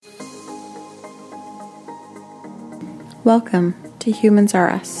Welcome to Humans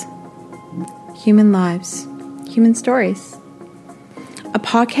Are Us. Human lives, human stories. A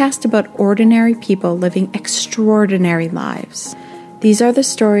podcast about ordinary people living extraordinary lives. These are the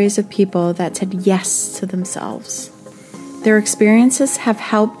stories of people that said yes to themselves. Their experiences have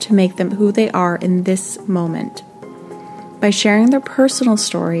helped to make them who they are in this moment. By sharing their personal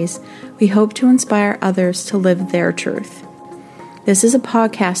stories, we hope to inspire others to live their truth. This is a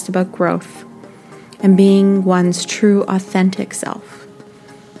podcast about growth and being one's true, authentic self.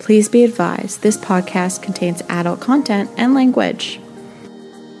 Please be advised, this podcast contains adult content and language.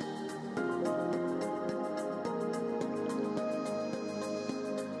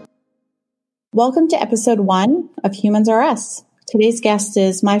 Welcome to episode 1 of Humans Are Us. Today's guest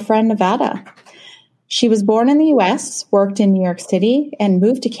is my friend Nevada. She was born in the U.S., worked in New York City, and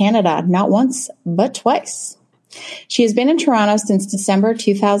moved to Canada not once, but twice. She has been in Toronto since December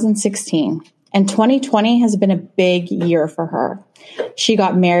 2016. And 2020 has been a big year for her. She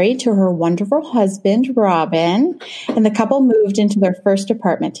got married to her wonderful husband, Robin, and the couple moved into their first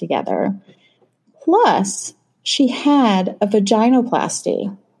apartment together. Plus, she had a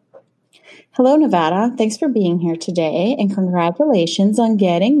vaginoplasty. Hello, Nevada. Thanks for being here today, and congratulations on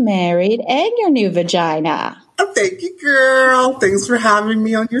getting married and your new vagina. Oh, thank you, girl. Thanks for having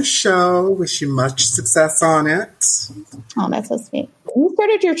me on your show. Wish you much success on it. Oh, that's so sweet. You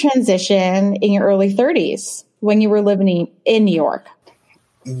started your transition in your early 30s when you were living in New York.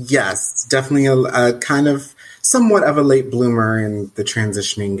 Yes, definitely a kind of somewhat of a late bloomer in the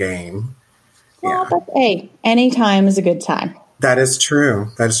transitioning game. Well, hey, any time is a good time. That is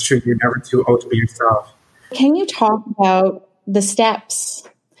true. That is true. You're never too old to be yourself. Can you talk about the steps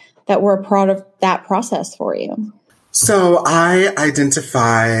that were a part of that process for you? So I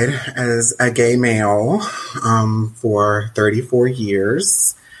identified as a gay male for 34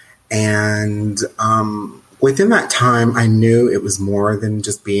 years. And within that time, I knew it was more than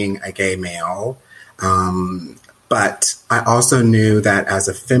just being a gay male. But I also knew that as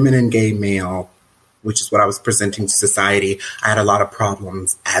a feminine gay male, which is what I was presenting to society, I had a lot of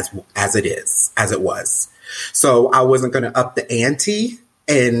problems as it was. So I wasn't going to up the ante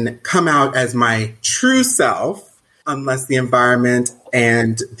and come out as my true self unless the environment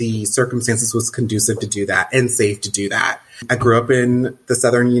and the circumstances was conducive to do that and safe to do that. I grew up in the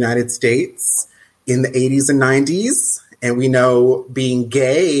southern United States in the 80s and 90s, and we know being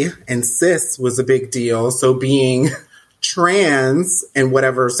gay and cis was a big deal. So being trans and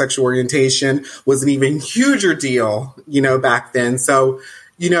whatever sexual orientation was an even huger deal, back then. So,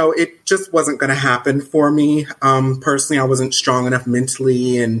 it just wasn't going to happen for me. Personally, I wasn't strong enough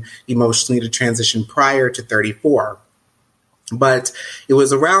mentally and emotionally to transition prior to 34. But it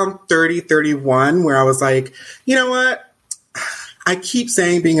was around 30, 31 where I was like, you know what? I keep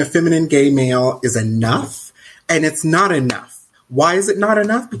saying being a feminine gay male is enough, and it's not enough. Why is it not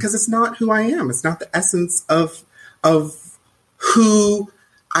enough? Because it's not who I am. It's not the essence of who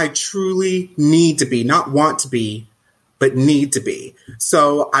I truly need to be, not want to be, but need to be.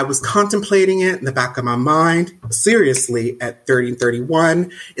 So I was contemplating it in the back of my mind, seriously, at 30 and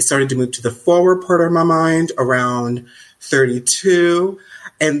 31. It started to move to the forward part of my mind around 32.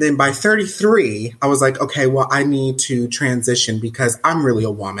 And then by 33, I was like, okay, well, I need to transition because I'm really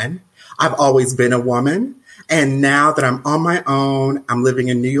a woman. I've always been a woman. And now that I'm on my own, I'm living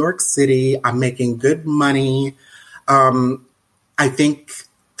in New York City, I'm making good money. I think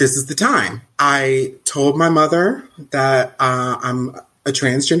this is the time. I told my mother that I'm a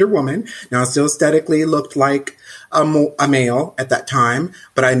transgender woman. Now, I still aesthetically looked like a male at that time,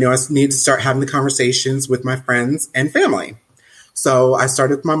 but I knew I needed to start having the conversations with my friends and family. So I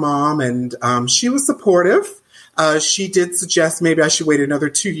started with my mom, and she was supportive. She did suggest maybe I should wait another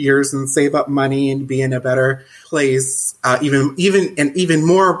 2 years and save up money and be in a better place, even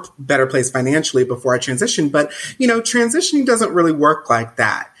more better place financially before I transition. But, transitioning doesn't really work like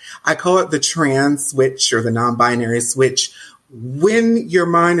that. I call it the trans switch or the non-binary switch. When your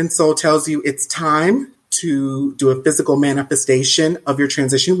mind and soul tells you it's time to do a physical manifestation of your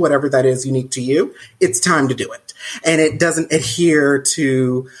transition, whatever that is unique to you, it's time to do it. And it doesn't adhere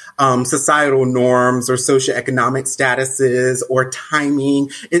to societal norms or socioeconomic statuses or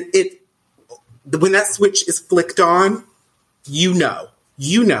timing. When that switch is flicked on,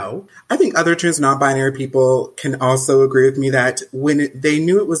 I think other trans non-binary people can also agree with me that when they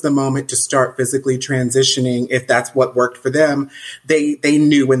knew it was the moment to start physically transitioning, if that's what worked for them, they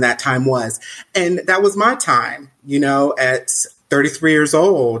knew when that time was. And that was my time, at 33 years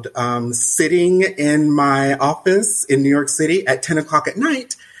old, sitting in my office in New York City at 10 o'clock at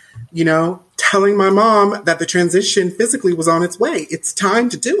night, telling my mom that the transition physically was on its way. It's time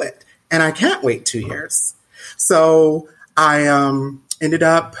to do it. And I can't wait 2 years. So I ended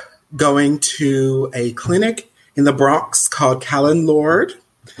up going to a clinic in the Bronx called Callan Lord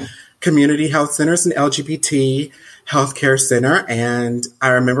Community Health Centers and LGBT Healthcare Center. And I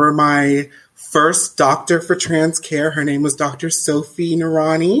remember my first doctor for trans care. Her name was Dr. Sophie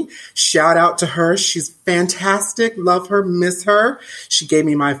Narani. Shout out to her. She's fantastic. Love her, miss her. She gave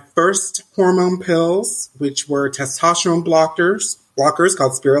me my first hormone pills, which were testosterone blockers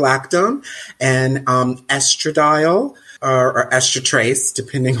called Spirulactone and estradiol or Estratrace,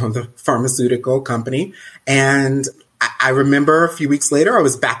 depending on the pharmaceutical company. And I remember a few weeks later, I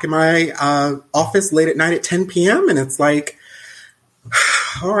was back in my office late at night at 10 p.m. And it's like,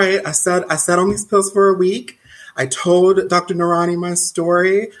 all right, I sat on these pills for a week. I told Dr. Narani my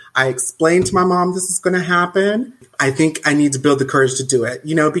story. I explained to my mom this is going to happen. I think I need to build the courage to do it,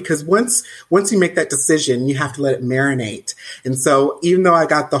 because once you make that decision, you have to let it marinate. And so even though I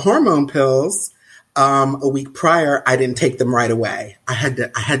got the hormone pills a week prior, I didn't take them right away. I had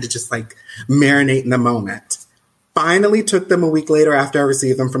to just like marinate in the moment. Finally took them a week later after I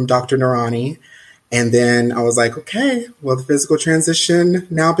received them from Dr. Narani. And then I was like, okay, well, the physical transition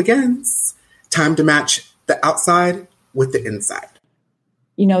now begins. Time to match the outside with the inside.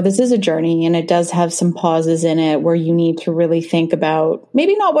 This is a journey, and it does have some pauses in it where you need to really think about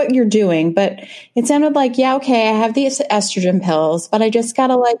maybe not what you're doing, but it sounded like, yeah, okay, I have these estrogen pills, but I just got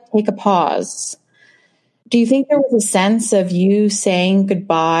to take a pause. Do you think there was a sense of you saying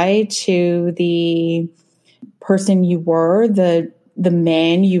goodbye to the person you were, the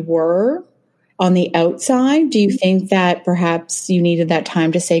man you were on the outside? Do you think that perhaps you needed that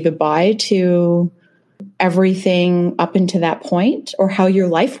time to say goodbye to everything up until that point, or how your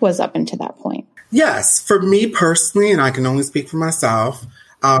life was up until that point? Yes, for me personally, and I can only speak for myself,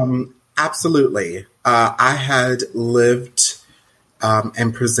 absolutely. I had lived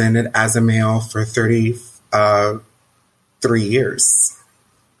and presented as a male for 33 years,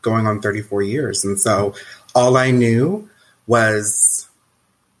 going on 34 years. And so all I knew was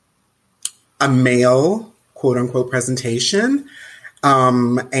a male, quote unquote, presentation.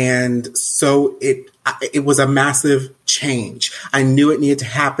 And so it was a massive change. I knew it needed to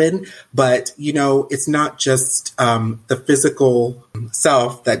happen, but it's not just, the physical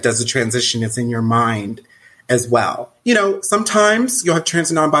self that does the transition. It's in your mind as well. Sometimes you'll have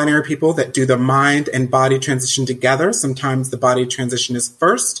trans and non-binary people that do the mind and body transition together. Sometimes the body transition is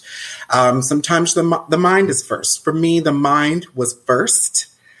first. Sometimes the mind is first. For me, the mind was first.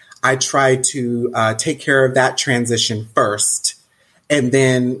 I tried to take care of that transition first, and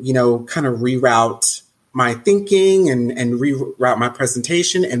then, kind of reroute my thinking and reroute my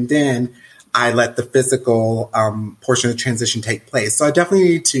presentation. And then I let the physical portion of the transition take place. So I definitely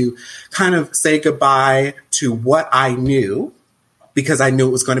need to kind of say goodbye to what I knew, because I knew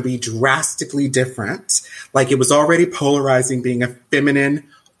it was going to be drastically different. Like, it was already polarizing being a feminine,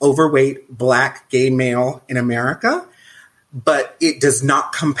 overweight, Black, gay male in America. But it does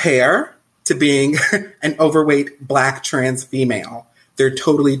not compare to being an overweight Black trans female. They're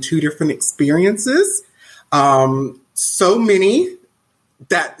totally two different experiences. So many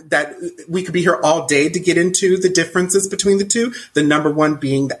that we could be here all day to get into the differences between the two. The number one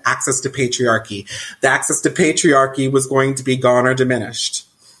being the access to patriarchy. The access to patriarchy was going to be gone or diminished,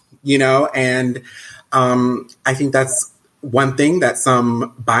 and I think that's one thing that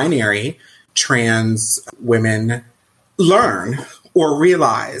some binary trans women learn or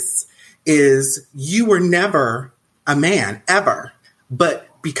realize is you were never a man, ever. But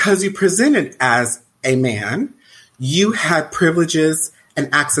because you presented as a man, you had privileges and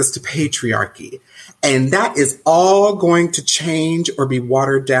access to patriarchy. And that is all going to change or be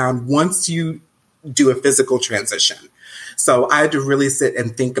watered down once you do a physical transition. So I had to really sit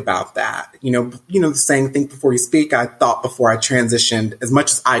and think about that. The saying, think before you speak. I thought before I transitioned as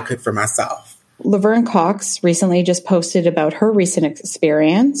much as I could for myself. Laverne Cox recently just posted about her recent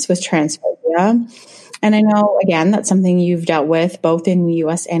experience with transphobia. And I know, again, that's something you've dealt with both in the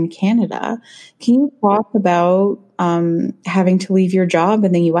US and Canada. Can you talk about having to leave your job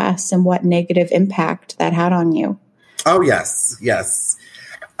in the US and what negative impact that had on you? Oh, yes.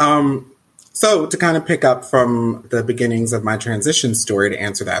 So to kind of pick up from the beginnings of my transition story to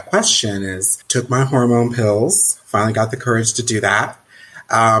answer that question is, took my hormone pills, finally got the courage to do that.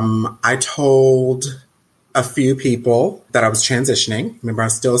 I told a few people that I was transitioning. Remember, I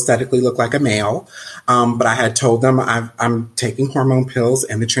still aesthetically look like a male, but I had told them I'm taking hormone pills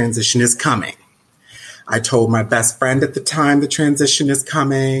and the transition is coming. I told my best friend at the time the transition is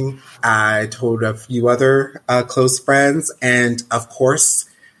coming. I told a few other close friends. And of course,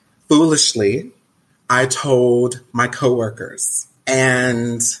 foolishly, I told my coworkers.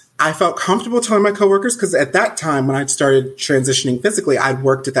 And I felt comfortable telling my coworkers because at that time when I'd started transitioning physically, I'd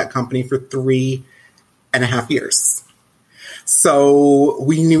worked at that company for 3.5 years. So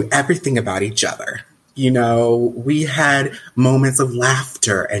we knew everything about each other. You know, we had moments of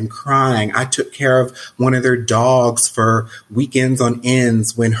laughter and crying. I took care of one of their dogs for weekends on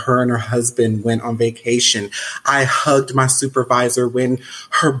ends when her and her husband went on vacation. I hugged my supervisor when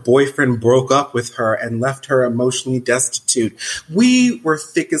her boyfriend broke up with her and left her emotionally destitute. We were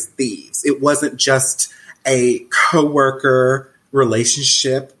thick as thieves. It wasn't just a coworker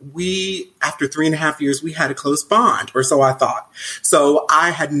relationship. After 3.5 years, we had a close bond, or so I thought. So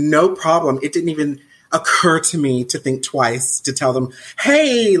I had no problem. It didn't even occur to me to think twice to tell them,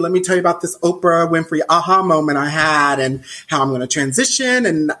 hey, let me tell you about this Oprah Winfrey aha moment I had and how I'm going to transition.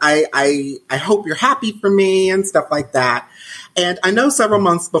 And I hope you're happy for me and stuff like that. And I know several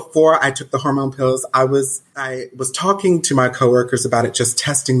months before I took the hormone pills, I was talking to my coworkers about it, just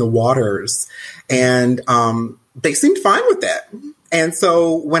testing the waters, and they seemed fine with it. And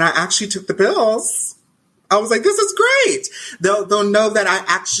so when I actually took the pills, I was like, this is great. They'll know that I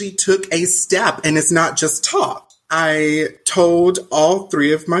actually took a step and it's not just talk. I told all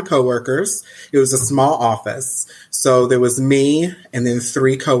 3 of my coworkers. It was a small office. So there was me and then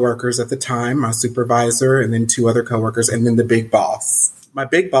 3 coworkers at the time, my supervisor and then 2 other coworkers and then the big boss. My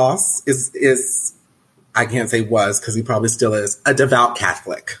big boss is I can't say was because he probably still is, a devout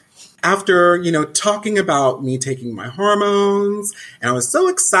Catholic. After, talking about me taking my hormones, and I was so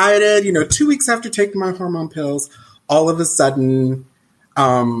excited, 2 weeks after taking my hormone pills, all of a sudden,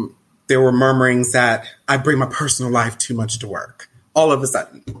 there were murmurings that I bring my personal life too much to work, all of a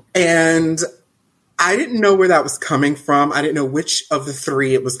sudden. And I didn't know where that was coming from. I didn't know which of the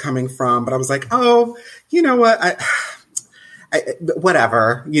 3 it was coming from, but I was like, oh, you know what?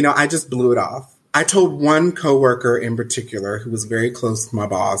 Whatever, I just blew it off. I told one coworker in particular who was very close to my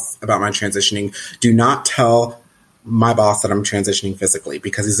boss about my transitioning, do not tell my boss that I'm transitioning physically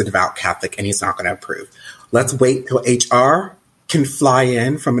because he's a devout Catholic and he's not going to approve. Let's wait till HR can fly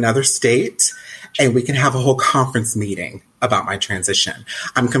in from another state and we can have a whole conference meeting about my transition.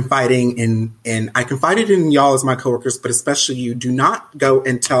 I'm confiding I confided in y'all as my coworkers, but especially you, do not go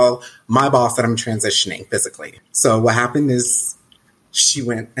and tell my boss that I'm transitioning physically. So what happened is she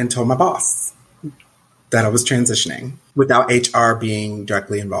went and told my boss that I was transitioning without HR being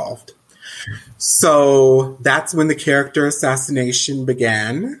directly involved. So that's when the character assassination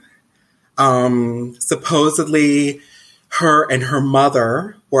began. Supposedly, her and her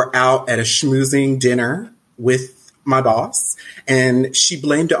mother were out at a schmoozing dinner with my boss, and she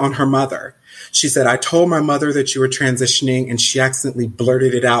blamed it on her mother. She said, I told my mother that you were transitioning, and she accidentally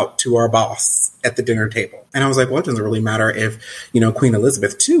blurted it out to our boss at the dinner table. And I was like, well, it doesn't really matter if, Queen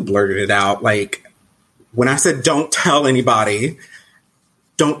Elizabeth too blurted it out. Like, when I said don't tell anybody,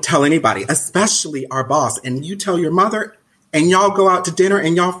 especially our boss, and you tell your mother and y'all go out to dinner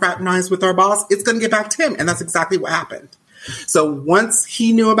and y'all fraternize with our boss, it's going to get back to him. And that's exactly what happened. So once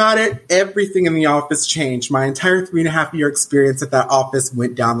he knew about it, everything in the office changed. My entire 3.5-year experience at that office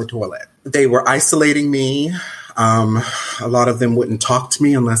went down the toilet. They were isolating me. A lot of them wouldn't talk to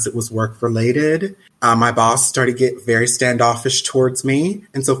me unless it was work related. My boss started to get very standoffish towards me.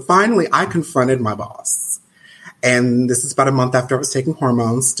 And so finally I confronted my boss. And this is about a month after I was taking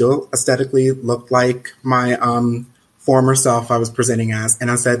hormones, still aesthetically looked like my former self I was presenting as.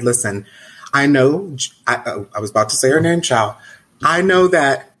 And I said, listen, I know, I was about to say her name, child. I know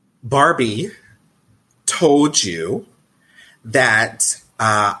that Barbie told you that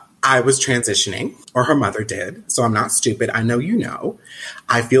I was transitioning, or her mother did, so I'm not stupid. I know you know.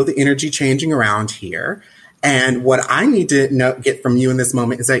 I feel the energy changing around here. And what I need to get from you in this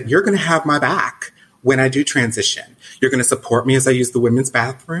moment is that you're going to have my back when I do transition. You're going to support me as I use the women's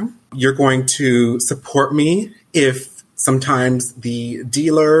bathroom. You're going to support me if sometimes the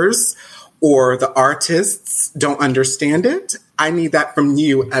dealers or the artists don't understand it. I need that from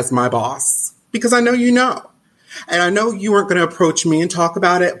you as my boss because I know you know. And I know you weren't going to approach me and talk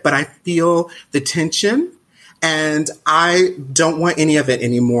about it, but I feel the tension and I don't want any of it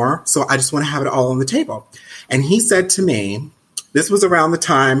anymore. So I just want to have it all on the table. And he said to me, this was around the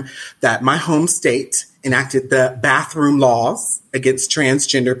time that my home state enacted the bathroom laws against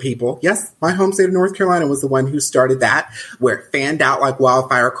transgender people. Yes, my home state of North Carolina was the one who started that, where it fanned out like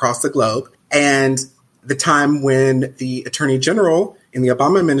wildfire across the globe. And the time when the Attorney General in the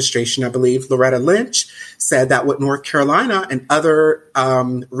Obama administration, I believe, Loretta Lynch, said that what North Carolina and other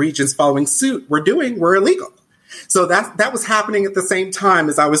regions following suit were doing were illegal. So that was happening at the same time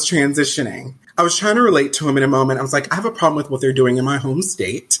as I was transitioning. I was trying to relate to him in a moment. I was like, I have a problem with what they're doing in my home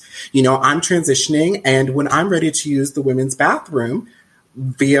state. I'm transitioning, and when I'm ready to use the women's bathroom,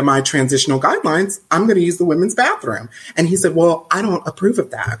 via my transitional guidelines, I'm going to use the women's bathroom. And he said, well, I don't approve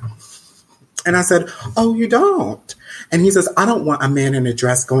of that. And I said, oh, you don't? And he says, I don't want a man in a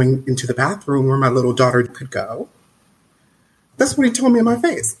dress going into the bathroom where my little daughter could go. That's what he told me in my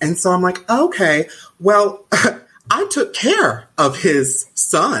face. And so I'm like, okay, well, I took care of his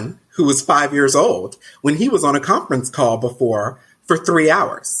son, who was 5 years old, when he was on a conference call before for 3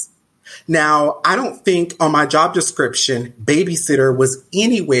 hours. Now, I don't think on my job description, babysitter was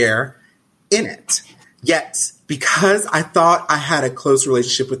anywhere in it. Yet, because I thought I had a close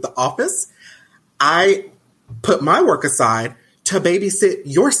relationship with the office, I put my work aside to babysit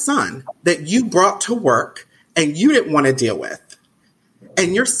your son that you brought to work and you didn't want to deal with.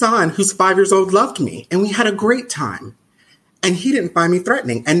 And your son, who's 5 years old, loved me and we had a great time. And he didn't find me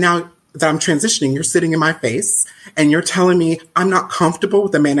threatening. And now that I'm transitioning, you're sitting in my face and you're telling me I'm not comfortable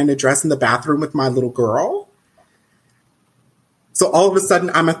with a man in a dress in the bathroom with my little girl. So all of a sudden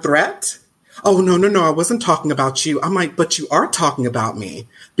I'm a threat. Oh, no, I wasn't talking about you. I'm like, but you are talking about me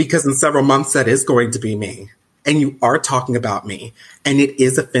because in several months that is going to be me. And you are talking about me and it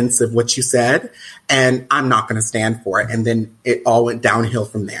is offensive what you said and I'm not going to stand for it. And then it all went downhill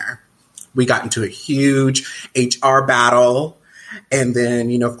from there. We got into a huge HR battle. And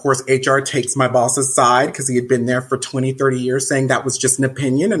then, of course, HR takes my boss's side because he had been there for 20, 30 years saying that was just an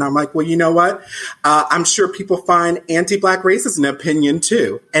opinion. And I'm like, well, you know what? I'm sure people find anti-Black racist an opinion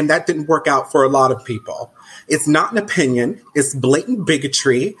too. And that didn't work out for a lot of people. It's not an opinion. It's blatant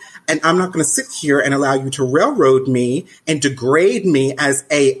bigotry. And I'm not going to sit here and allow you to railroad me and degrade me as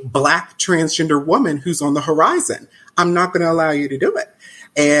a Black transgender woman who's on the horizon. I'm not going to allow you to do it.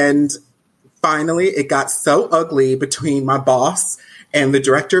 And finally, it got so ugly between my boss and the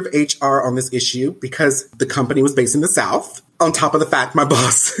director of HR on this issue because the company was based in the South. On top of the fact my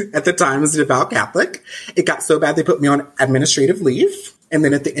boss at the time was a devout Catholic. It got so bad they put me on administrative leave. And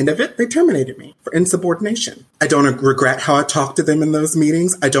then at the end of it, they terminated me for insubordination. I don't regret how I talked to them in those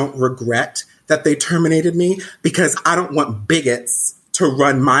meetings. I don't regret that they terminated me because I don't want bigots to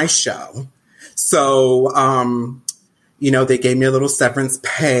run my show. So, they gave me a little severance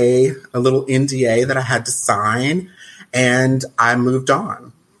pay, a little NDA that I had to sign, and I moved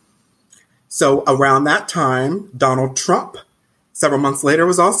on. So around that time, Donald Trump, several months later,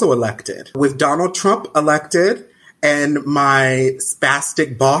 was also elected. With Donald Trump elected and my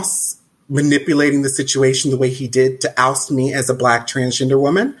spastic boss manipulating the situation the way he did to oust me as a Black transgender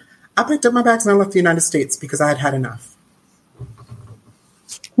woman, I picked up my bags and I left the United States because I had had enough.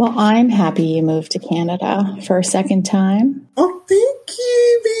 Well, I'm happy you moved to Canada for a second time. Oh, thank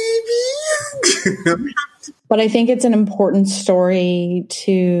you, baby. But I think it's an important story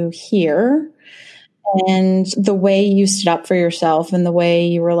to hear. And the way you stood up for yourself and the way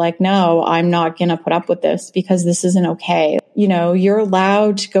you were like, no, I'm not going to put up with this because this isn't okay. You're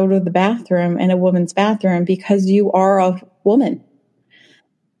allowed to go to the bathroom in a woman's bathroom because you are a woman.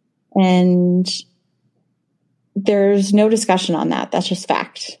 And there's no discussion on that. That's just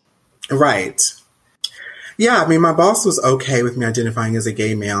fact. Right. Yeah, my boss was okay with me identifying as a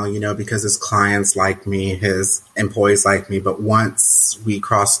gay male, because his clients like me, his employees like me. But once we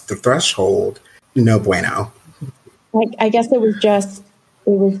crossed the threshold, no bueno. I guess it was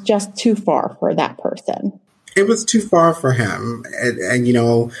just too far for that person. It was too far for him. And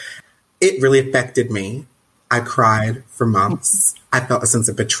it really affected me. I cried for months. I felt a sense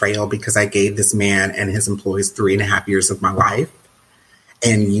of betrayal because I gave this man and his employees 3.5 years of my life.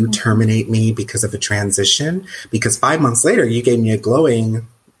 And you terminate me because of a transition? Because 5 months later, you gave me a glowing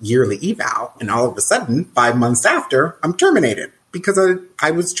yearly eval. And all of a sudden, 5 months after, I'm terminated because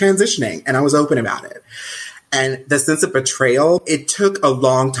I was transitioning and I was open about it. And the sense of betrayal, it took a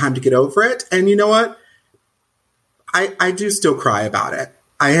long time to get over it. And you know what? I do still cry about it.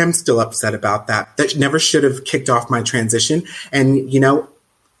 I am still upset about that. That never should have kicked off my transition. And,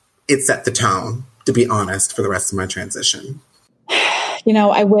 it set the tone, to be honest, for the rest of my transition.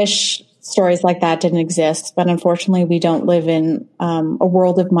 I wish stories like that didn't exist, but unfortunately we don't live in a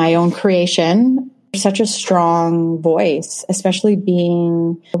world of my own creation. Such a strong voice, especially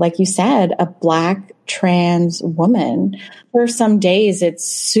being, like you said, a Black trans woman. For some days it's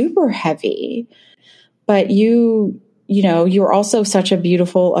super heavy, but you're also such a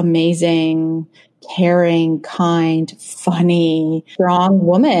beautiful, amazing, caring, kind, funny, strong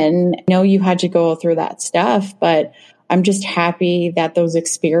woman. I know you had to go through that stuff, but I'm just happy that those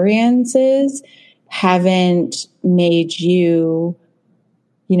experiences haven't made you,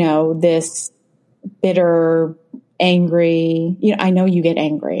 this bitter, angry. I know you get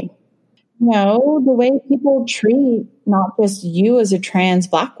angry. The way people treat not just you as a trans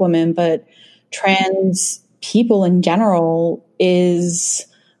Black woman, but trans people in general is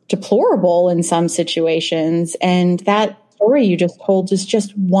deplorable in some situations. And that story you just told is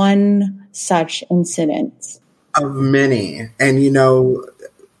just one such incident. Of many. And,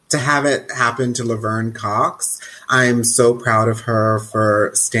 to have it happen to Laverne Cox, I'm so proud of her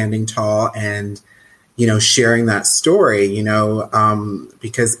for standing tall and, sharing that story,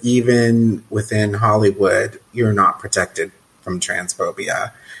 because even within Hollywood, you're not protected from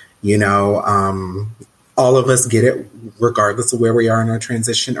transphobia. All of us get it, regardless of where we are in our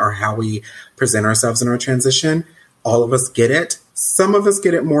transition or how we present ourselves in our transition. All of us get it. Some of us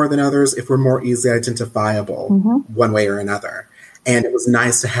get it more than others if we're more easily identifiable one way or another. And it was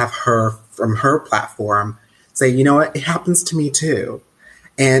nice to have her, from her platform, say, you know what, it happens to me too.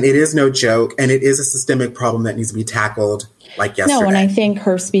 And it is no joke. And it is a systemic problem that needs to be tackled like yesterday. No, and I think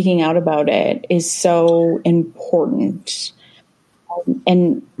her speaking out about it is so important.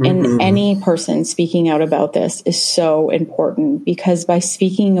 And any person speaking out about this is so important, because by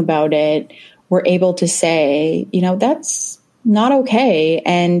speaking about it, we're able to say, that's not okay.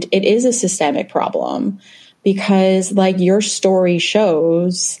 And it is a systemic problem, because like your story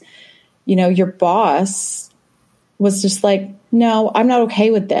shows, your boss was just like, no, I'm not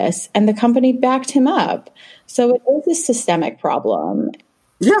okay with this. And the company backed him up. So it is a systemic problem.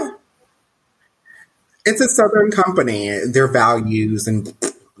 Yeah. It's a Southern company, their values and, all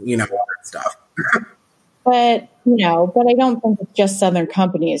that stuff. But I don't think it's just Southern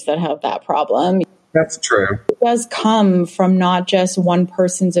companies that have that problem. That's true. It does come from not just one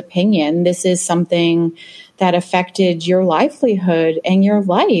person's opinion. This is something that affected your livelihood and your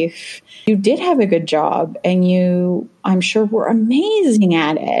life. You did have a good job and I'm sure, were amazing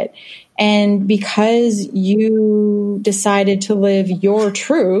at it. And because you decided to live your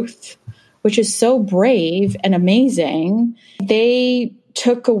truth, which is so brave and amazing, they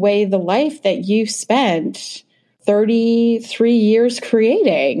took away the life that you spent 33 years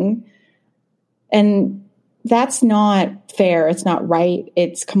creating. And that's not fair. It's not right.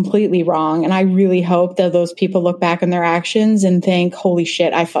 It's completely wrong. And I really hope that those people look back on their actions and think, holy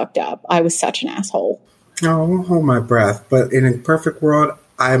shit, I fucked up. I was such an asshole. No, I won't hold my breath. But in a perfect world,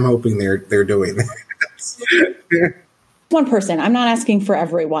 I'm hoping they're doing that. One person. I'm not asking for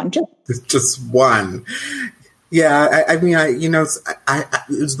everyone. Just one. Yeah, I mean, it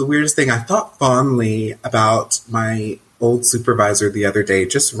was the weirdest thing. I thought fondly about my old supervisor the other day,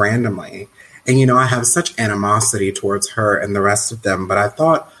 just randomly. And, I have such animosity towards her and the rest of them, but I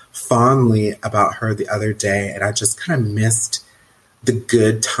thought fondly about her the other day, and I just kind of missed the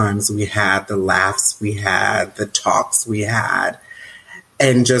good times we had, the laughs we had, the talks we had.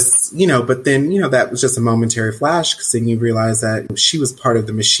 And just, but then, that was just a momentary flash, because then you realize that she was part of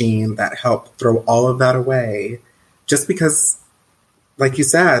the machine that helped throw all of that away just because, like you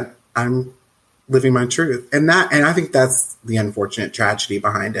said, I'm living my truth. And I think that's the unfortunate tragedy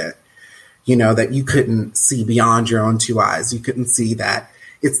behind it, that you couldn't see beyond your own two eyes. You couldn't see that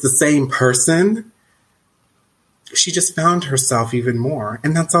it's the same person. She just found herself even more.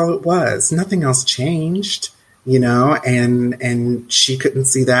 And that's all it was. Nothing else changed. And she couldn't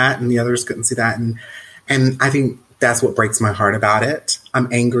see that, and the others couldn't see that. And I think that's what breaks my heart about it.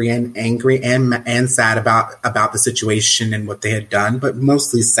 I'm angry and sad about the situation and what they had done, but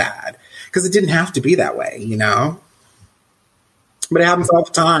mostly sad because it didn't have to be that way, but it happens all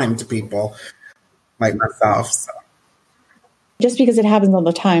the time to people like myself. So. Just because it happens all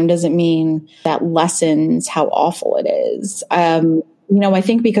the time doesn't mean that lessens how awful it is. I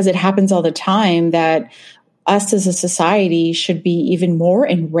think because it happens all the time that us as a society should be even more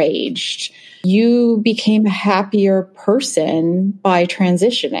enraged. You became a happier person by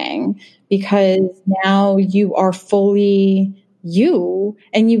transitioning because now you are fully you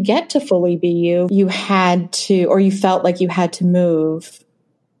and you get to fully be you. You had to, or you felt like you had to move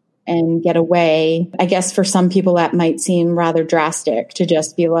and get away. I guess for some people that might seem rather drastic to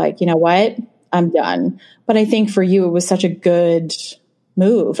just be like, you know what, I'm done. But I think for you, it was such a good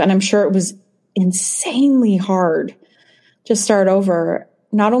move. And I'm sure it was insanely hard to start over,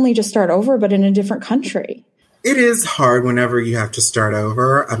 not only just start over, but in a different country. It is hard whenever you have to start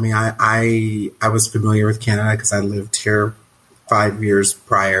over. I mean, I was familiar with Canada because I lived here 5 years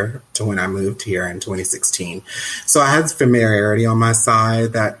prior to when I moved here in 2016. So I had familiarity on my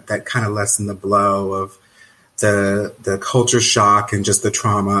side that kind of lessened the blow of the culture shock and just the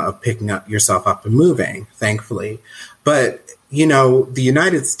trauma of picking up yourself up and moving, thankfully. But, the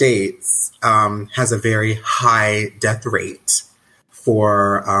United States has a very high death rate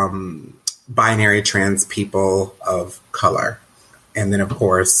for binary trans people of color. And then, of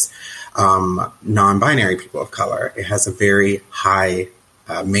course, non-binary people of color. It has a very high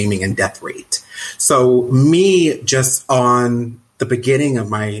maiming and death rate. So me, just on the beginning of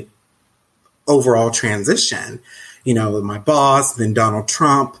my overall transition, with my boss, then Donald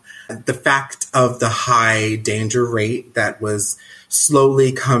Trump, the fact of the high danger rate that was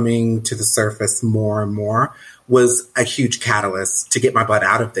slowly coming to the surface more and more was a huge catalyst to get my butt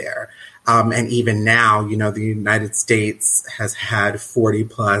out of there. And even now, the United States has had 40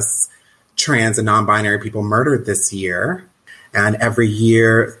 plus trans and non-binary people murdered this year. And every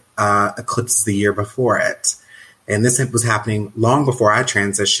year eclipses the year before it. And this was happening long before I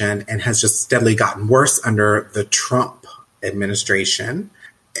transitioned and has just steadily gotten worse under the Trump administration.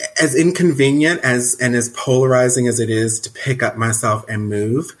 As inconvenient and as polarizing as it is to pick up myself and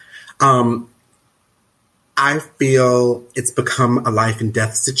move, I feel it's become a life and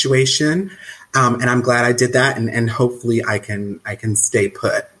death situation. And I'm glad I did that. And hopefully I can stay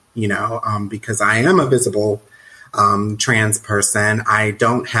put, because I am a visible trans person. I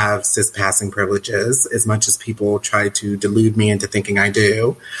don't have cis passing privileges as much as people try to delude me into thinking I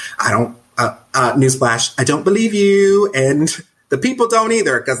do. I don't, newsflash, I don't believe you. And the people don't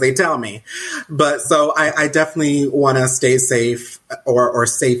either because they tell me. But so I definitely want to stay safe or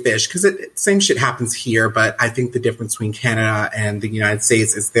safe-ish because same shit happens here. But I think the difference between Canada and the United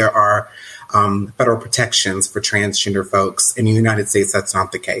States is there are federal protections for transgender folks. In the United States, that's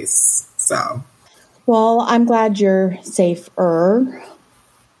not the case. So. Well, I'm glad you're safer.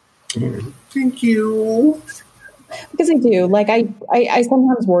 Thank you. Because I do. I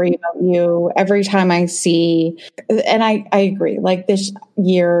sometimes worry about you every time I see, and I agree. This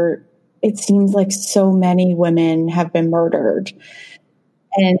year, it seems like so many women have been murdered.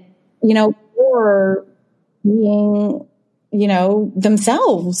 And, or being,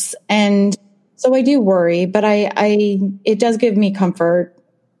 themselves. And so I do worry, but it does give me comfort,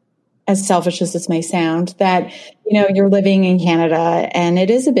 as selfish as this may sound, that, you're living in Canada and it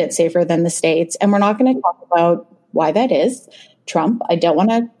is a bit safer than the States. And we're not going to talk about why that is. Trump, I don't want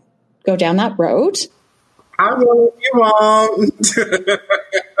to go down that road. I will if you won't.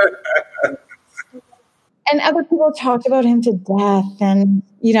 And other people talked about him to death. And,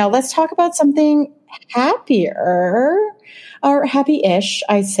 let's talk about something happier or happy-ish,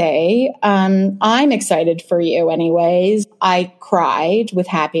 I say. I'm excited for you anyways. I cried with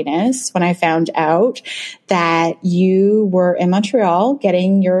happiness when I found out that you were in Montreal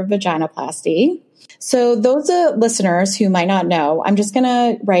getting your vaginoplasty. So those listeners who might not know, I'm just going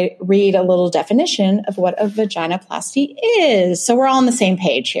to read a little definition of what a vaginoplasty is. So we're all on the same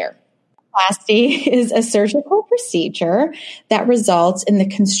page here. Vaginoplasty is a surgical procedure that results in the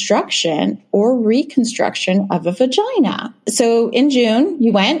construction or reconstruction of a vagina. So in June,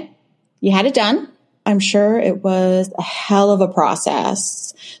 you had it done. I'm sure it was a hell of a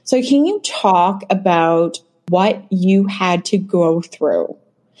process. So can you talk about what you had to go through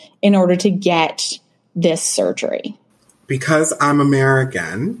in order to get this surgery? Because I'm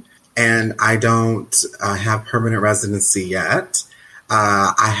American and I don't have permanent residency yet,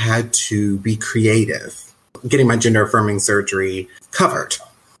 I had to be creative, getting my gender affirming surgery covered.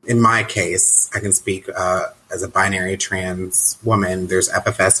 In my case, I can speak as a binary trans woman. There's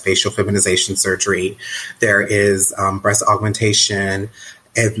FFS, facial feminization surgery. There is breast augmentation.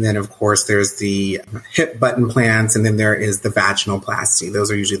 And then, of course, there's the hip button implants, and then there is the vaginoplasty. Those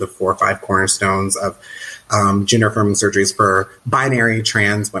are usually the 4 or 5 cornerstones of gender-affirming surgeries for binary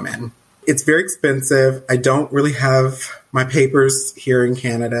trans women. It's very expensive. I don't really have my papers here in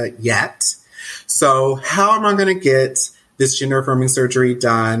Canada yet. So how am I going to get this gender-affirming surgery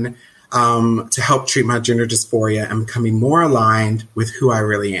done to help treat my gender dysphoria and becoming more aligned with who I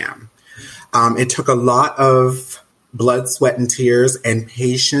really am? It took a lot of blood, sweat, and tears, and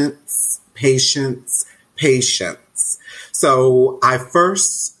patience. So I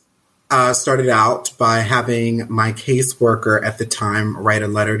first started out by having my caseworker at the time write a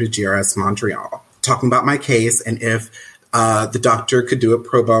letter to GRS Montreal talking about my case and if the doctor could do it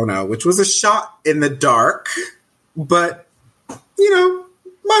pro bono, which was a shot in the dark, but,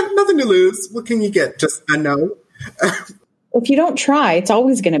 nothing to lose. What can you get? Just a no. If you don't try, it's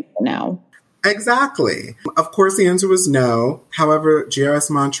always going to be a no. Exactly. Of course, the answer was no. However, GRS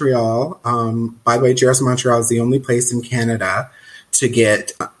Montreal, by the way, GRS Montreal is the only place in Canada to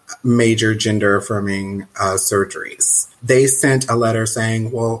get major gender affirming surgeries. They sent a letter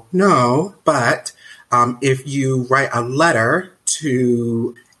saying, well, no, but if you write a letter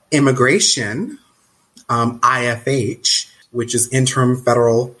to immigration, IFH, which is Interim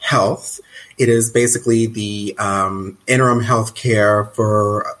Federal Health, it is basically the interim health care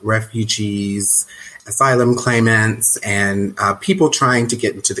for refugees, asylum claimants, and people trying to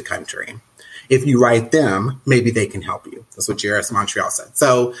get into the country. if you write them, maybe they can help you. That's what GRS Montreal said.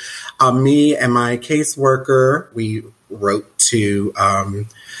 So me and my caseworker, we wrote to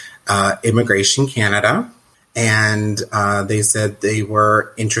Immigration Canada, and they said they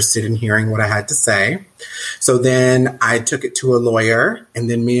were interested in hearing what I had to say. So then I took it to a lawyer, and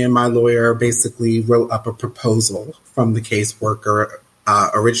then me and my lawyer basically wrote up a proposal from the caseworker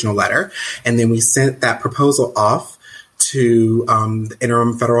original letter. And then we sent that proposal off to the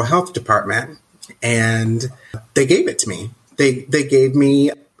interim federal health department, and they gave it to me. They gave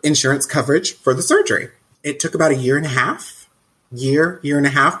me insurance coverage for the surgery. It took about a year and a half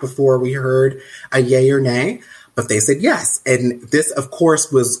before we heard a yay or nay, but they said yes. And this, of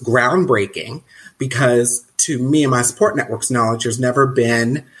course, was groundbreaking because to me and my support network's knowledge, there's never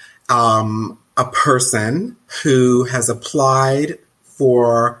been a person who has applied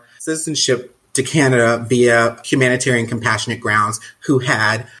for citizenship to Canada via humanitarian compassionate grounds who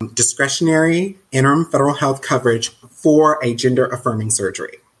had discretionary interim federal health coverage for a gender affirming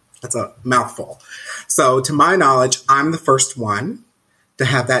surgery. That's a mouthful. So to my knowledge, I'm the first one to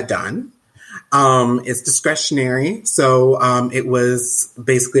have that done. It's discretionary. So it was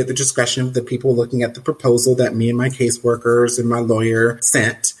basically at the discretion of the people looking at the proposal that me and my caseworkers and my lawyer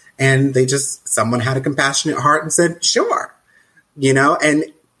sent. And someone had a compassionate heart and said, sure, and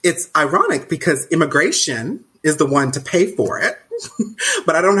it's ironic because immigration is the one to pay for it,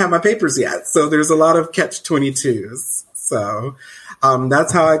 but I don't have my papers yet. So there's a lot of catch-22s. So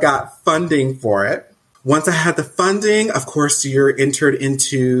that's how I got funding for it. Once I had the funding, of course, you're entered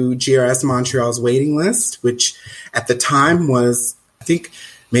into GRS Montreal's waiting list, which at the time was, I think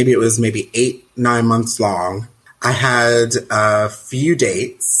maybe 8-9 months long. I had a few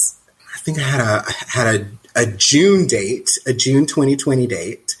dates. I think I had a June date, a June 2020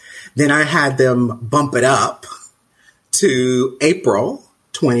 date. Then I had them bump it up to April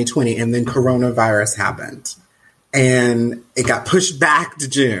 2020, and then coronavirus happened. And it got pushed back to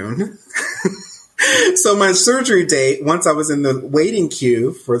June. So my surgery date, once I was in the waiting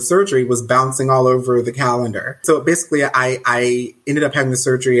queue for surgery, was bouncing all over the calendar. So basically, I ended up having the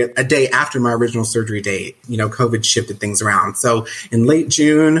surgery a day after my original surgery date. COVID shifted things around. So in late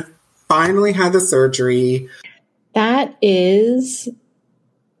June, finally had the surgery. That is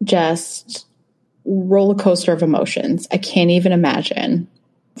just roller coaster of emotions. I can't even imagine.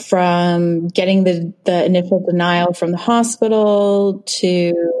 From getting the initial denial from the hospital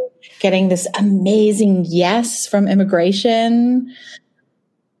to getting this amazing yes from immigration.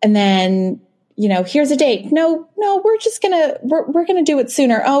 And then, here's a date. No, we're going to do it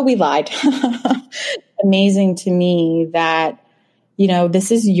sooner. Oh, we lied. Amazing to me that,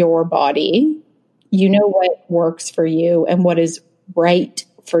 this is your body. You know what works for you and what is right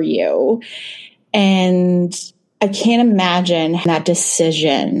for you. And I can't imagine that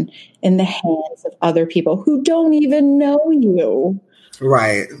decision in the hands of other people who don't even know you.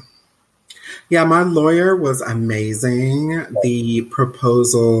 Right. Yeah, my lawyer was amazing. The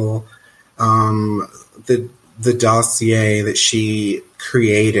proposal, the dossier that she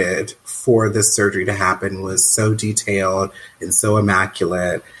created for this surgery to happen was so detailed and so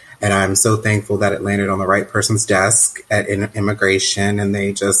immaculate. And I'm so thankful that it landed on the right person's desk at immigration. And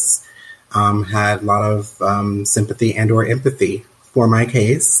they just had a lot of sympathy and or empathy for my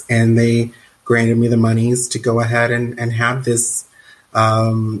case. And they granted me the monies to go ahead and have this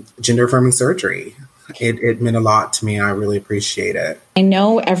gender affirming surgery. It meant a lot to me. I really appreciate it. I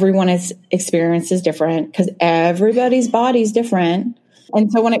know everyone's experience is different because everybody's body is different.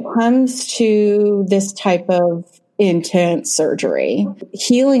 And so when it comes to this type of intense surgery,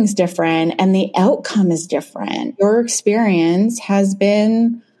 healing's different and the outcome is different. Your experience has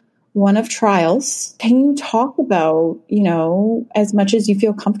been one of trials. Can you talk about, as much as you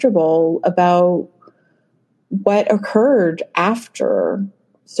feel comfortable about what occurred after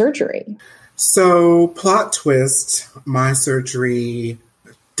surgery? So, plot twist, my surgery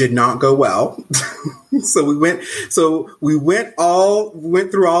did not go well. So we went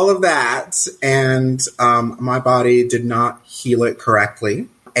through all of that, and my body did not heal it correctly.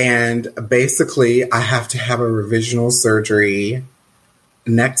 And basically, I have to have a revisional surgery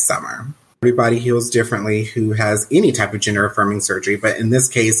next summer. Everybody heals differently who has any type of gender affirming surgery, but in this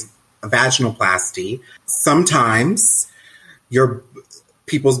case, a vaginoplasty. Sometimes your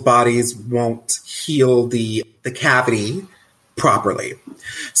people's bodies won't heal the cavity properly.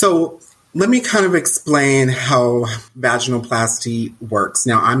 So let me kind of explain how vaginoplasty works.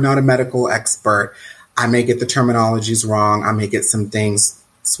 Now, I'm not a medical expert. I may get the terminologies wrong. I may get some things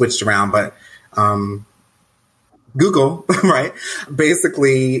switched around, but Google, right?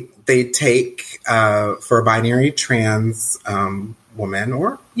 Basically, they take, for a binary trans woman,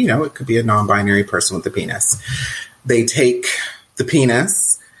 or, it could be a non-binary person with a penis. They take the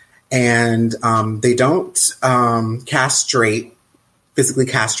penis and they don't physically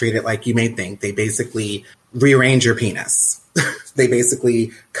castrate it like you may think. They basically rearrange your penis. They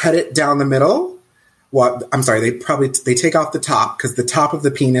basically cut it down the middle. Well, I'm sorry, they take off the top, because the top of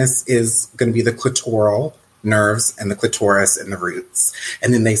the penis is going to be the clitoral nerves and the clitoris and the roots.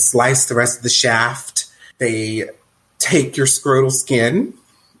 And then they slice the rest of the shaft. They take your scrotal skin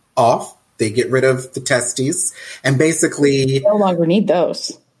off. They get rid of the testes and basically no longer need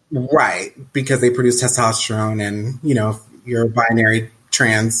those. Right. Because they produce testosterone, and, if you're a binary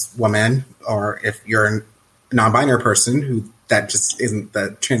trans woman, or if you're a non-binary person who that just isn't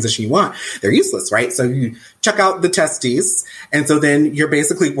the transition you want, they're useless, right? So you check out the testes. And so then you're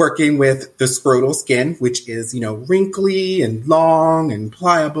basically working with the scrotal skin, which is, wrinkly and long and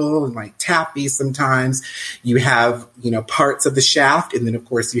pliable and like taffy sometimes. You have, parts of the shaft. And then, of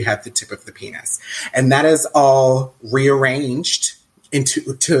course, you have the tip of the penis. And that is all rearranged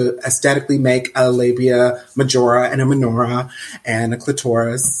to aesthetically make a labia majora and a minora and a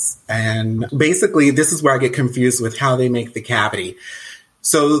clitoris. And basically, this is where I get confused with how they make the cavity.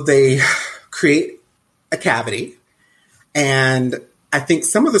 So they create a cavity, and I think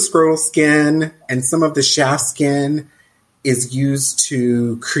some of the scrotal skin and some of the shaft skin is used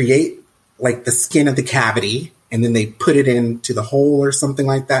to create like the skin of the cavity, and then they put it into the hole or something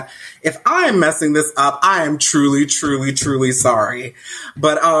like that. If I am messing this up, I am truly, truly, truly sorry.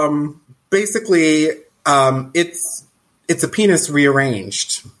 But basically, it's a penis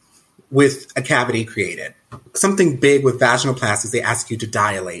rearranged with a cavity created. Something big with vaginoplasty is they ask you to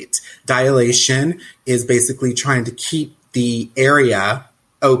dilate. Dilation is basically trying to keep the area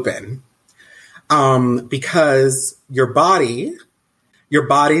open, because your body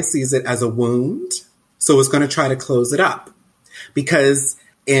sees it as a wound. So it's going to try to close it up, because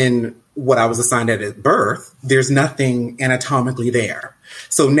in what I was assigned at birth, there's nothing anatomically there.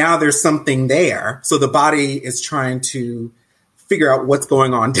 So now there's something there. So the body is trying to figure out what's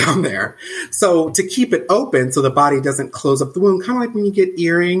going on down there. So to keep it open so the body doesn't close up the wound, kind of like when you get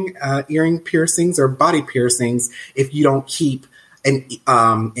earring piercings or body piercings, if you don't keep an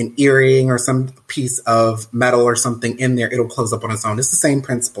earring or some piece of metal or something in there, it'll close up on its own. It's the same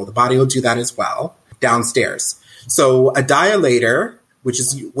principle. The body will do that as well. Downstairs. So a dilator, which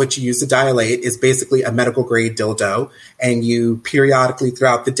is what you use to dilate, is basically a medical grade dildo. And you periodically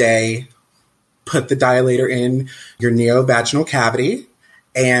throughout the day put the dilator in your neovaginal cavity.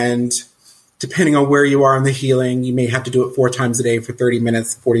 And depending on where you are in the healing, you may have to do it 4 times a day for 30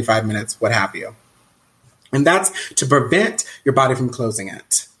 minutes, 45 minutes, what have you. And that's to prevent your body from closing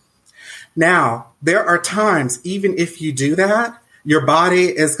it. Now, there are times, even if you do that, your body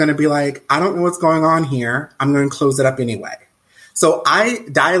is going to be like, I don't know what's going on here. I'm going to close it up anyway. So I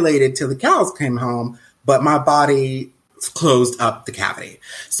dilated till the cows came home, but my body closed up the cavity.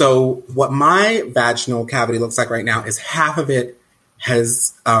 So what my vaginal cavity looks like right now is half of it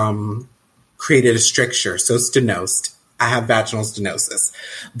has created a stricture, so stenosed. I have vaginal stenosis.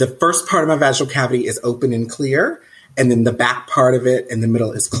 The first part of my vaginal cavity is open and clear, and then the back part of it in the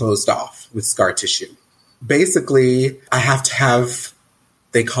middle is closed off with scar tissue. Basically, I have to have,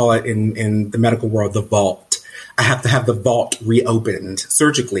 they call it in the medical world, the vault. I have to have the vault reopened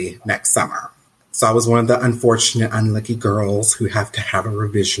surgically next summer. So I was one of the unfortunate, unlucky girls who have to have a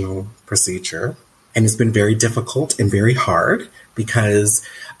revisional procedure. And it's been very difficult and very hard because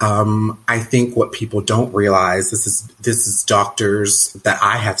I think what people don't realize, this is doctors that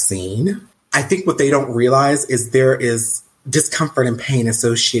I have seen. I think what they don't realize is there is discomfort and pain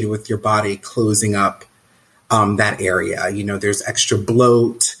associated with your body closing up that area. You know, there's extra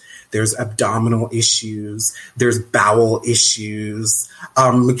bloat, there's abdominal issues, there's bowel issues,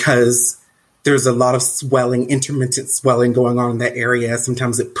 because there's a lot of swelling, intermittent swelling going on in that area.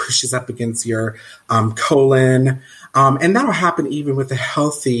 Sometimes it pushes up against your colon. And that'll happen even with a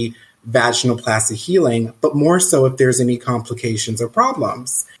healthy vaginoplasty healing, but more so if there's any complications or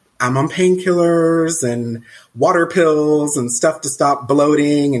problems. I'm on painkillers and water pills and stuff to stop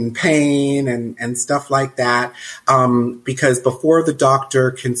bloating and pain and stuff like that. Because before the doctor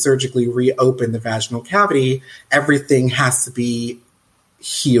can surgically reopen the vaginal cavity, everything has to be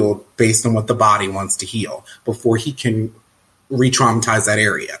healed based on what the body wants to heal before he can re-traumatize that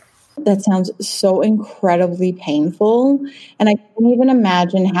area. That sounds so incredibly painful. And I can't even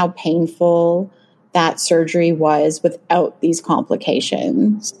imagine how painful that surgery was without these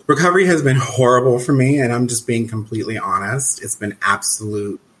complications. Recovery has been horrible for me, and I'm just being completely honest. It's been an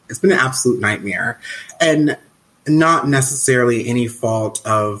absolute nightmare. And not necessarily any fault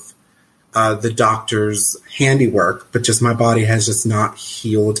of the doctor's handiwork, but just my body has just not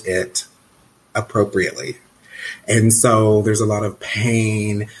healed it appropriately. And so there's a lot of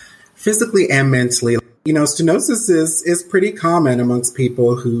pain physically and mentally. You know, stenosis is pretty common amongst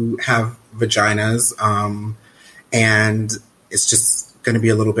people who have vaginas. And it's just going to be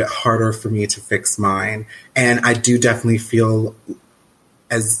a little bit harder for me to fix mine. And I do definitely feel,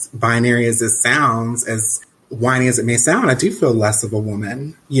 as binary as it sounds, as whiny as it may sound, I do feel less of a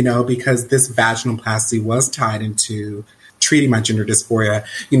woman, you know, because this vaginoplasty was tied into treating my gender dysphoria.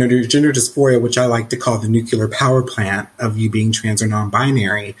 You know, your gender dysphoria, which I like to call the nuclear power plant of you being trans or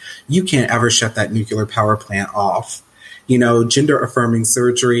non-binary, you can't ever shut that nuclear power plant off. You know, gender affirming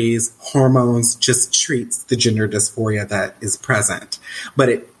surgeries, hormones just treats the gender dysphoria that is present, but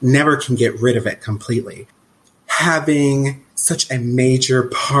it never can get rid of it completely. Having such a major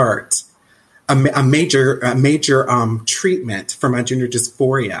part, a major treatment for my gender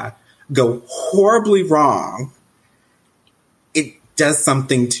dysphoria go horribly wrong, it does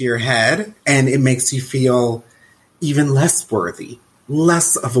something to your head and it makes you feel even less worthy,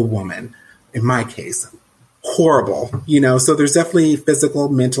 less of a woman, in my case. Horrible, you know, so there's definitely physical,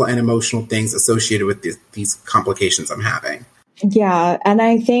 mental, and emotional things associated with these complications I'm having. Yeah. And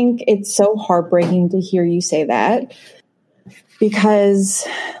I think it's so heartbreaking to hear you say that because,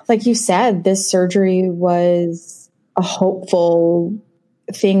 like you said, this surgery was a hopeful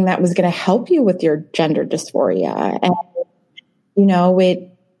thing that was going to help you with your gender dysphoria. And, you know, it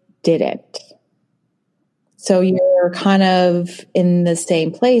didn't. So you're kind of in the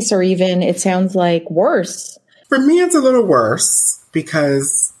same place, or even it sounds like worse. For me, it's a little worse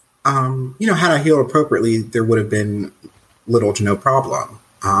because, you know, had I healed appropriately, there would have been little to no problem.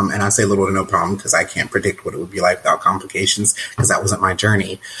 And I say little to no problem because I can't predict what it would be like without complications because that wasn't my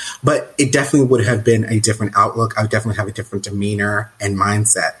journey. But it definitely would have been a different outlook. I would definitely have a different demeanor and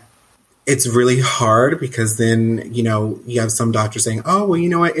mindset. It's really hard because then, you know, you have some doctors saying, oh, well, you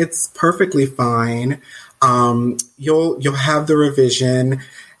know what? It's perfectly fine. You'll have the revision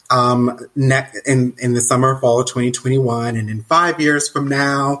in the summer, fall of 2021, and in 5 years from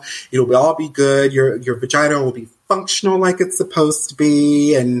now, it'll all be good. Your vagina will be functional like it's supposed to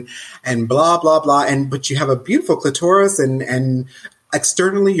be, and blah blah blah. But you have a beautiful clitoris, and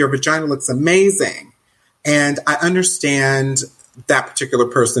externally your vagina looks amazing. And I understand that particular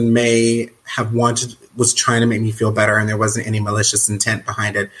person may have was trying to make me feel better, and there wasn't any malicious intent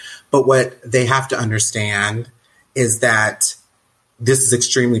behind it. But what they have to understand is that this is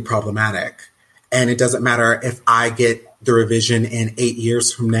extremely problematic. And it doesn't matter if I get the revision in 8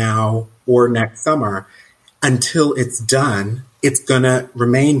 years from now or next summer. Until it's done, it's going to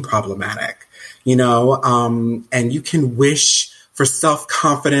remain problematic, you know, and you can wish for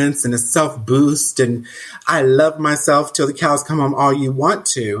self-confidence and a self-boost. And I love myself till the cows come home all you want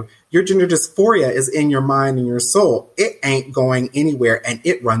to. Your gender dysphoria is in your mind and your soul. It ain't going anywhere, and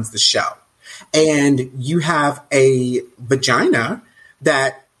it runs the show. And you have a vagina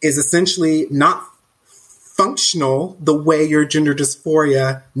that is essentially not functional the way your gender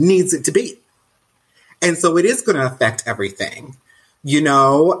dysphoria needs it to be. And so it is going to affect everything, you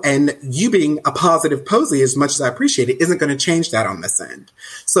know, and you being a positive posy, as much as I appreciate it, isn't going to change that on this end.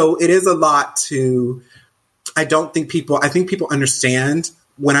 So it is a lot I think people understand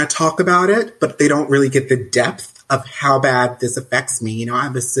when I talk about it, but they don't really get the depth of how bad this affects me. You know, I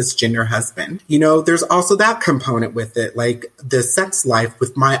have a cisgender husband. You know, there's also that component with it, like the sex life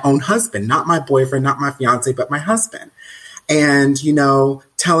with my own husband, not my boyfriend, not my fiance, but my husband. And, you know,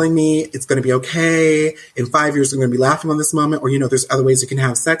 telling me it's going to be okay. In 5 years, I'm going to be laughing on this moment. Or, you know, there's other ways you can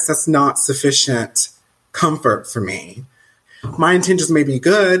have sex. That's not sufficient comfort for me. My intentions may be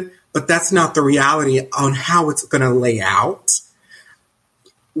good, but that's not the reality on how it's going to lay out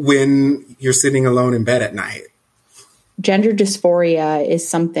when you're sitting alone in bed at night. Gender dysphoria is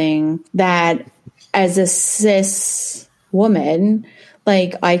something that, as a cis woman,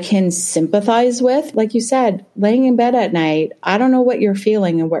 like, I can sympathize with. Like you said, laying in bed at night, I don't know what you're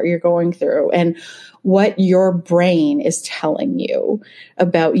feeling and what you're going through and what your brain is telling you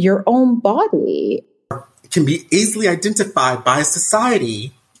about your own body. It can be easily identified by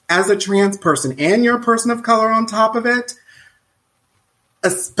society as a trans person, and you're a person of color on top of it.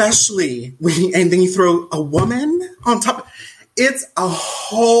 Especially and then you throw a woman on top. It's a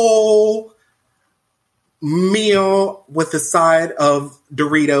whole meal with a side of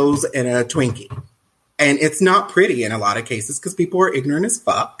Doritos and a Twinkie. And it's not pretty in a lot of cases because people are ignorant as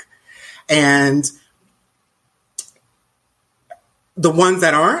fuck. And the ones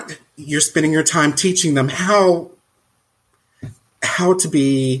that aren't, you're spending your time teaching them how to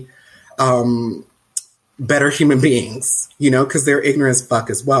be better human beings, because they're ignorant as fuck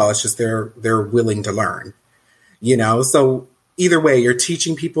as well. It's just they're willing to learn, So either way, you're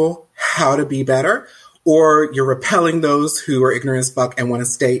teaching people how to be better, or you're repelling those who are ignorant as fuck and want to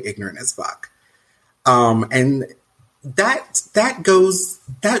stay ignorant as fuck. And that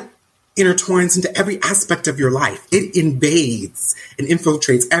intertwines into every aspect of your life. It invades and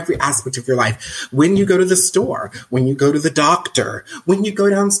infiltrates every aspect of your life. When you go to the store, when you go to the doctor, when you go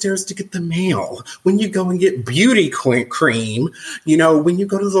downstairs to get the mail, when you go and get beauty cream, when you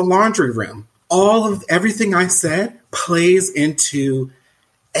go to the laundry room, all of everything I said plays into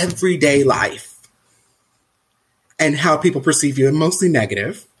everyday life and how people perceive you, and mostly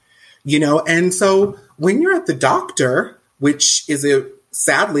negative, and so when you're at the doctor, which is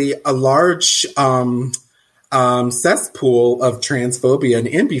sadly a large cesspool of transphobia and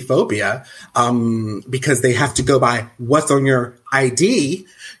ambiphobia, because they have to go by what's on your ID,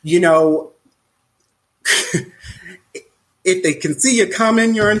 if they can see you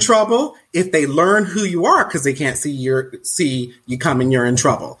coming, you're in trouble. If they learn who you are because they can't see you coming, you're in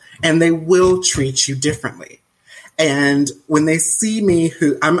trouble. And they will treat you differently. And when they see me,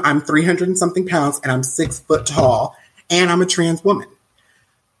 I'm 300 and something pounds and I'm 6 foot tall and I'm a trans woman.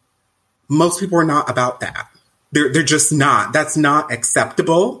 Most people are not about that. They're just not. That's not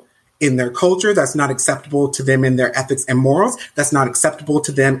acceptable in their culture. That's not acceptable to them in their ethics and morals. That's not acceptable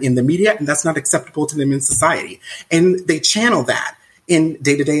to them in the media. And that's not acceptable to them in society. And they channel that in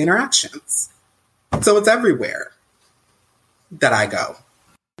day-to-day interactions. So it's everywhere that I go.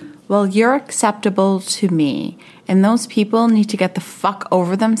 Well, you're acceptable to me, and those people need to get the fuck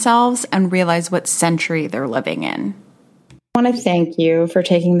over themselves and realize what century they're living in. I want to thank you for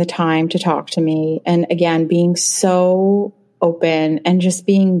taking the time to talk to me, and again, being so open and just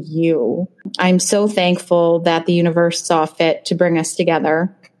being you. I'm so thankful that the universe saw fit to bring us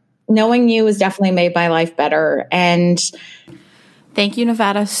together. Knowing you has definitely made my life better, and thank you,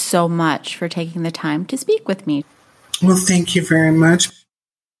 Nevada, so much for taking the time to speak with me. Well, thank you very much.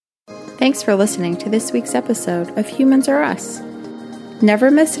 Thanks for listening to this week's episode of Humans Are Us. Never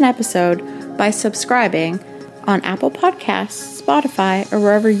miss an episode by subscribing on Apple Podcasts, Spotify, or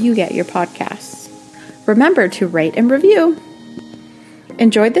wherever you get your podcasts. Remember to rate and review.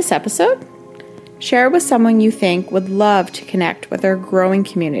 Enjoyed this episode? Share it with someone you think would love to connect with our growing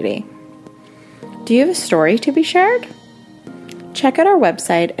community. Do you have a story to be shared? Check out our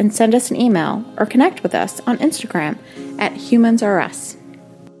website and send us an email or connect with us on Instagram at Humans Are Us.